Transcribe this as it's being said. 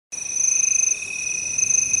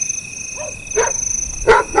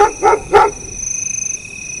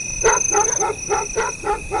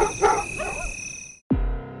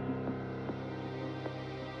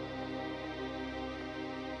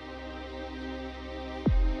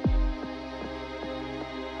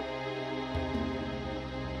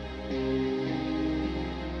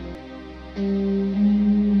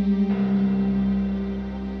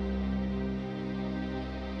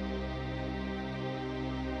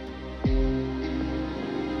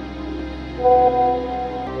చిన్ను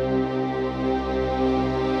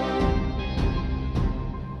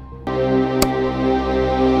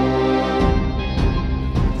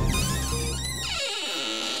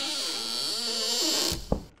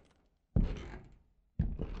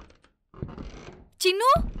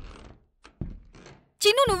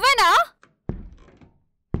చిన్ను నువ్వేనా?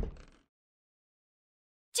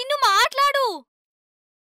 చిన్ను మాట్లాడు.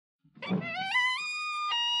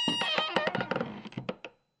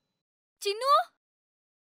 చిన్ను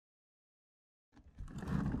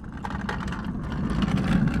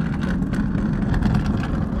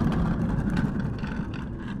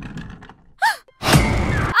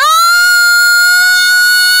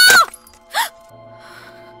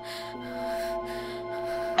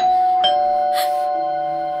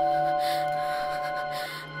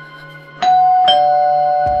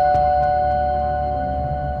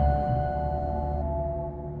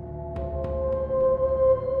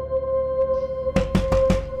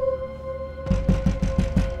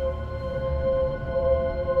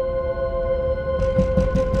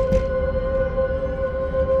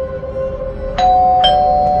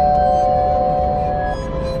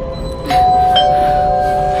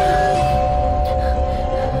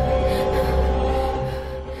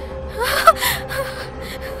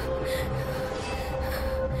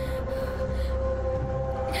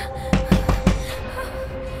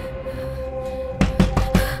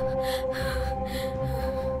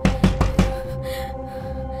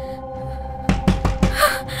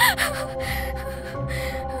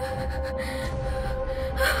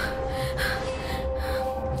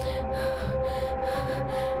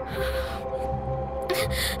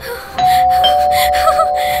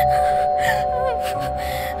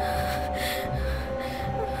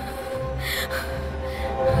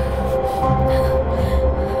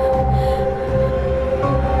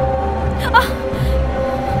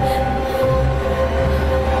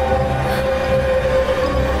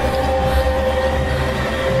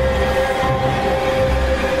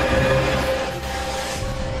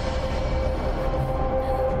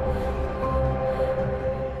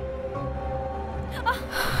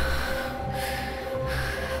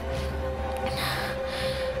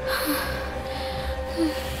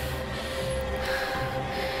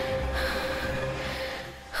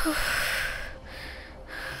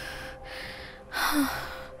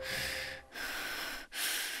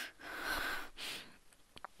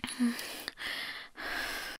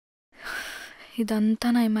ఇదంతా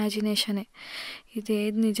నా ఇమాజినేషనే.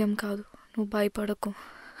 ఇదేది నిజం కాదు. నువ్వు భయపడకు.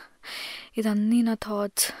 ఇదన్నీ నా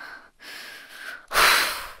థాట్స్.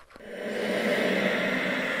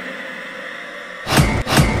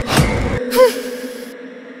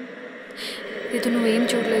 ఇది నువ్వేం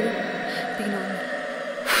చూడలేదు. నేను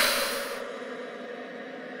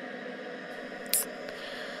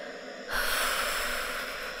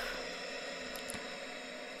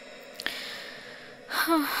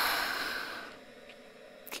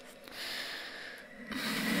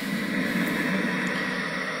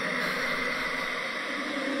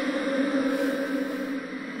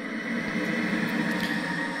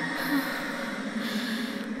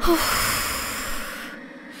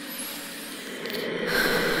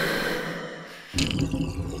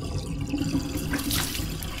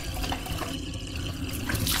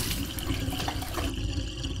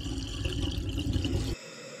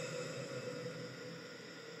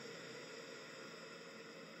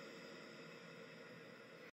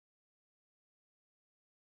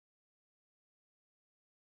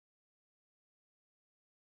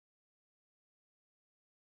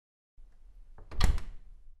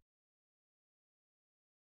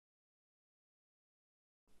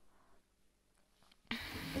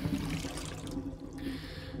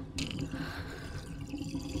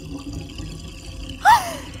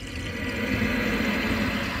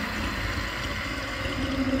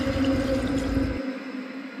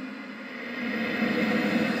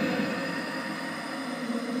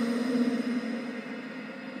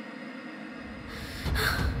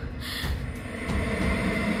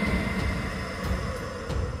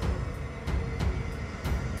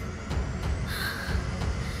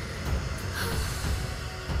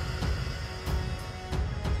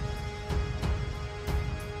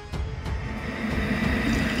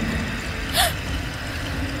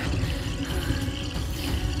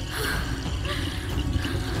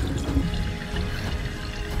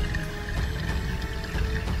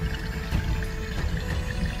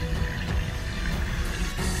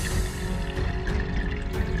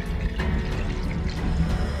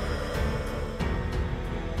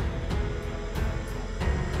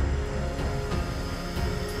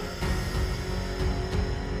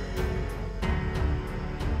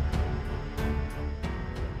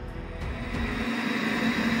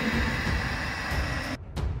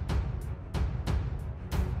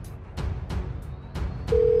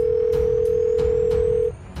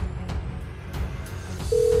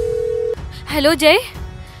హలో జై.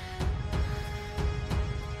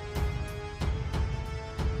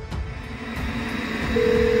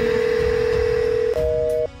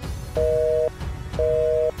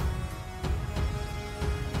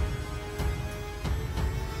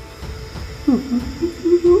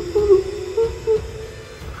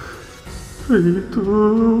 రీతూ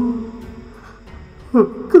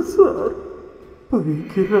ఒక్కసారి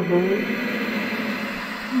పైకి రా.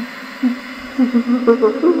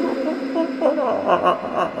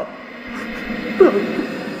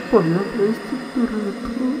 భయం వేస్తుంది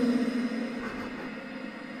రీతూ.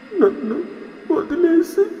 నన్ను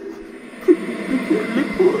వదిలేసి కిందికి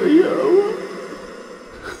వెళ్ళిపోయావా?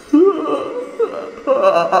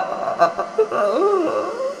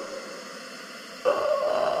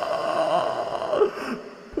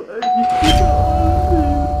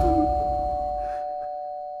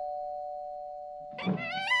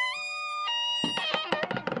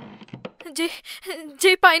 జై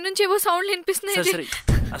జై పైనుంచి ఏవో సౌండ్ వినిపిస్తున్నాయి.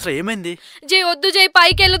 అసలు ఏమైంది? జై వద్దు జై,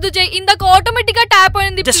 పైకి వెళ్ళొద్దు జై. ఇందాక ఆటోమేటిక్ గా ట్యాప్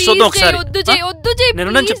అయింది. వద్దు జై, వద్దు జై.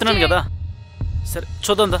 నేను చెప్తున్నాను కదా. సరే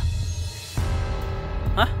చూద్దాం.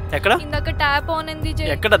 ఎక్కడ? ఇందాక ట్యాప్ ఆన్ అయింది జై.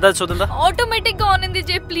 ఎక్కడ? దా చూద్దాం. ఆటోమేటిక్ గా ఆన్ అయింది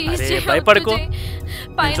జై. ప్లీజ్ జై, భయపడకు.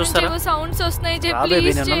 పైనుంచి ఏవో సౌండ్స్ వస్తున్నాయి జై.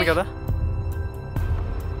 ప్లీజ్ నేను ఉన్నాను కదా.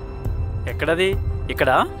 ఎక్కడది? ఇక్కడ?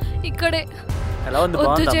 ఇక్కడే. ఎలా ఉంది?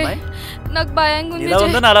 బాగుందా అమ్మాయి? నాకు భయంగా ఉంది. ఇలా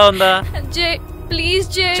ఉందా అలా ఉందా? జై ప్లీజ్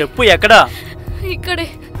జై. చెప్పు ఎక్కడ? ఇక్కడే.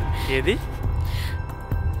 ఏది?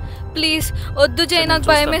 ప్లీజ్ వద్దు జై, నాకు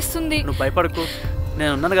భయం వేస్తుంది. నువ్వు భయపడకు,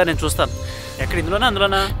 నేను ఉన్నాను కదా, నేను చూస్తాను. ఎక్కడ? ఇందులోనా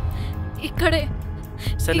అందులోనా? ఇక్కడే.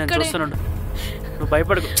 సరే నేను చూస్తాను, నువ్వు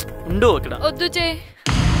భయపడకు, ఉండు ఇక్కడ. వద్దు జై.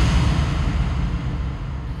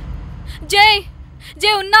 జై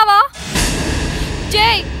జై ఉన్నావా?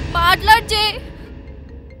 జై మాట్లాడు జై.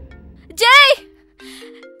 జై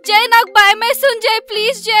జై నాకు భయం వేస్తుంది జై.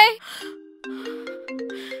 ప్లీజ్ జై.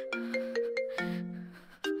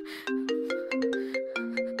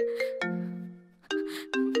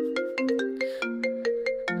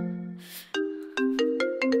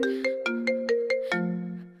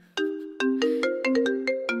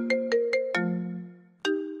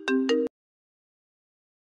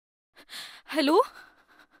 హలో,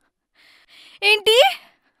 ఏంటి?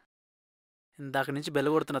 ఇందాక నుంచి బెల్ల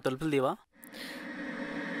కొడుతున్నా, తలుపులు దీవా?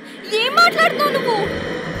 ఏం మాట్లాడుతున్నావు నువ్వు?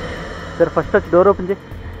 సరే ఫస్ట్ వచ్చి డోర్ ఓపెన్ చేయి.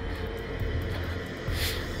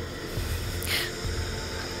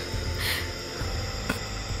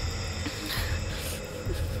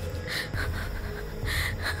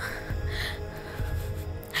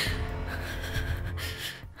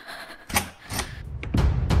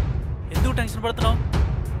 ఎందుకు టెన్షన్ పడుతున్నావు?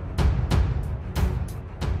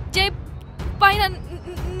 జై పైన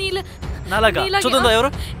నాలాగా చూద్దా?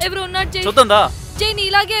 ఎవరు ఉన్నారు జై? చూద్దా? జై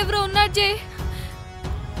నీలాగే ఎవరు ఉన్నారు జై.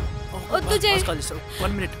 వద్దు జై,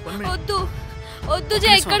 వద్దు వద్దు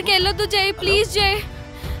జై, ఎక్కడికి వెళ్ళొద్దు జై. ప్లీజ్ జై.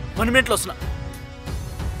 1 minute లో వస్తున్నా.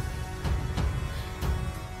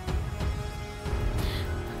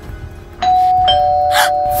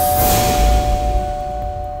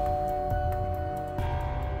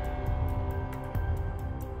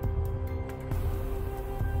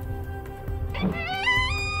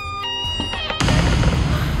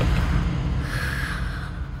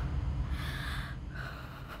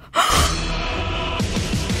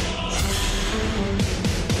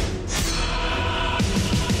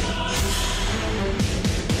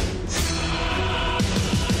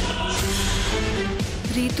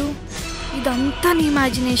 రీతు, ఇదంతా నీ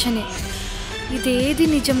ఇమాజినేషనే. ఇదేది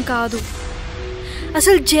నిజం కాదు.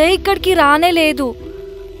 అసలు జై ఇక్కడికి రానే లేదు.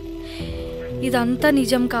 ఇదంతా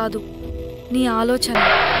నిజం కాదు, నీ ఆలోచన.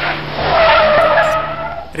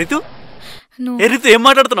 రితు, రితు ఏం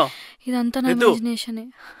మాట్లాడుతున్నావు? ఇదంతా నా ఇమాజినేషనే.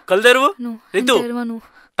 కళ్ళు తెరువు. రితు, తెరవను.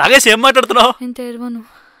 తాగేసి ఏం మాట్లాడుతున్నావు? నేను తెరవను.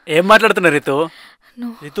 ఏం మాట్లాడుతున్నావు రితు?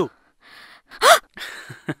 రితు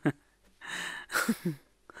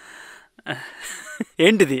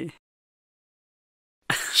ఏంటిది?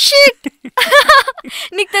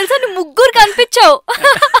 నీకు తెలుసా, నువ్వు ముగ్గురు కనిపించావు.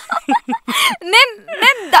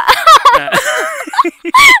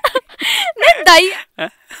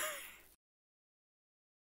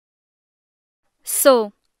 So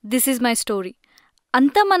this is my story.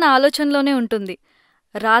 అంతా మన ఆలోచనలోనే ఉంటుంది.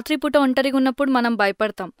 రాత్రిపూట ఒంటరిగా ఉన్నప్పుడు మనం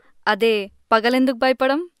భయపడతాం. అదే పగలెందుకు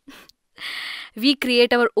భయపడం? We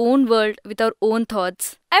create our own world with our own thoughts.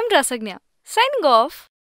 I'm Rasagyna, signing off.